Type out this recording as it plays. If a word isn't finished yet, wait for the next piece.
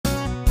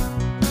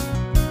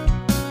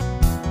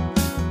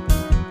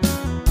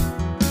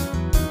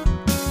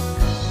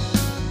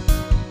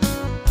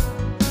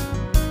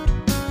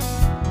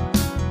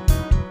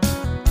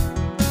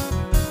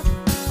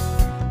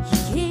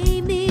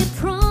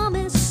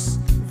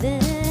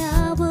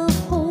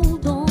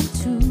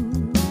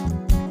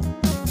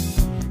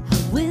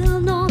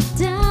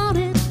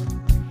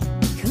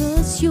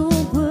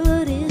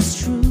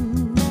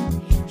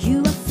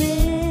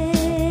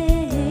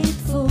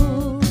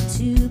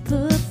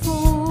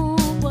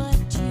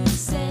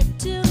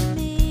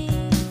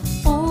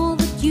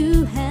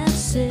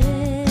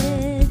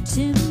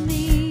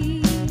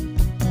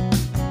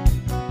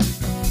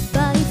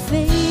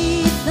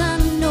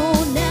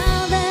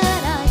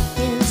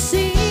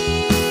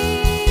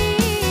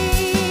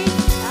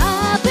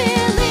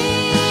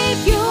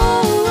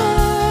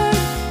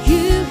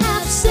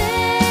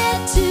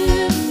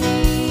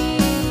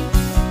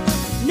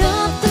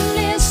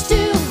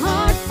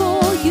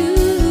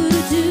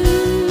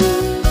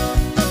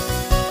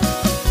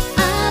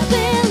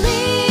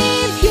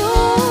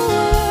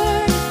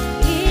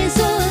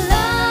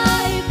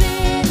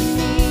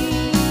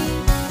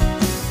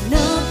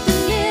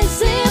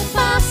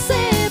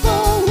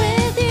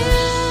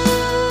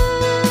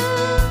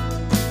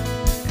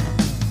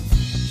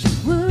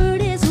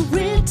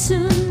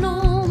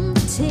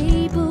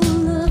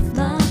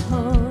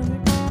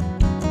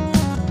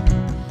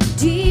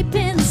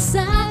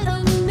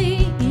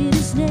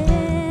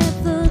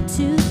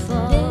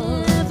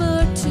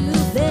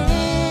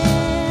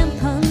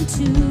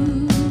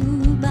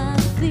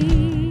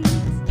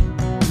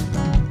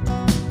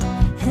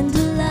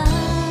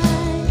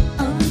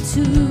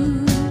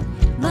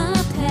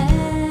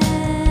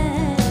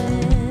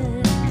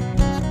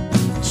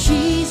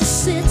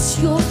it's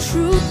your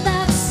truth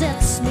that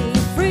sets me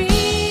free.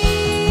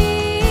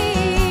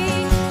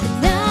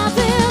 And I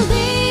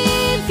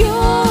believe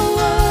your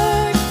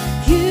word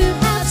you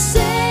have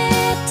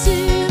said to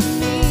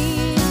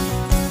me.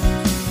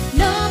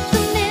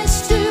 Nothing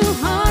is too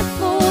hard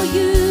for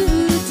you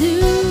to do.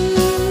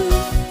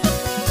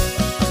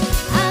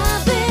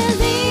 I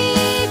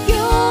believe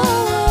your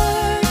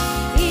word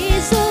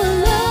is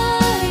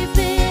alive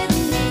in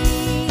me.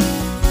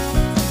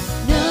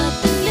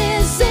 Nothing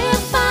is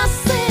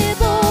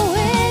impossible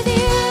with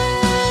you.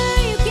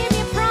 You gave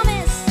me a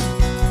promise.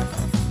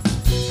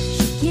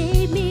 You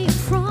gave me a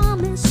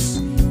promise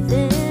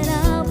that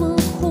I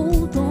will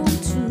hold on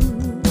to.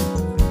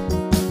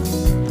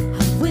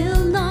 I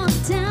will not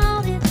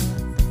doubt it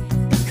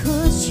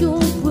because your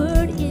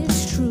word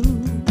is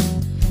true.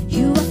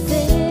 You are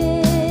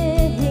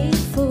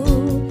faithful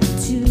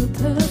to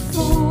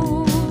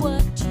perform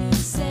what you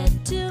said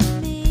to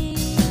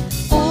me.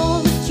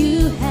 All that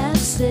you have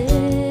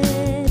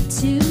said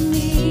to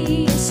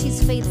me. Yes,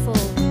 He's faithful.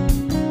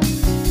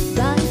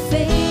 By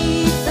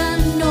faith, I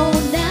know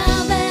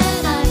now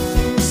that I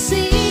can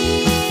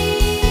see.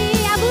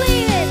 I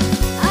believe it.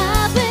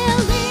 I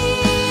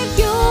believe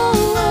your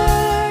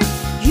word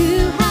you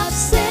have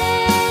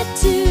said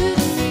to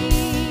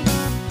me.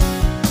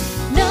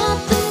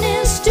 Nothing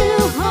is too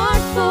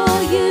hard for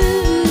you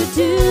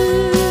to do.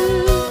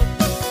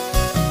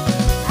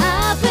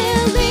 I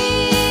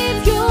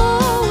believe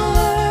your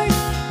word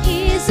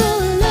is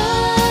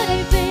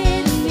alive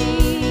in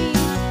me.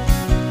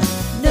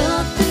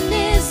 Nothing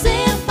is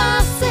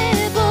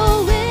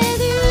impossible with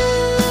you.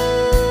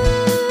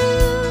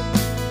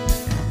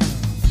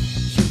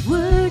 Your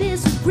word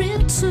is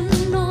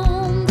written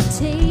on the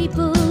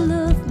table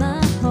of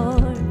my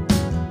heart.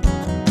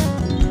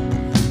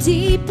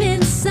 Deep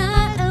inside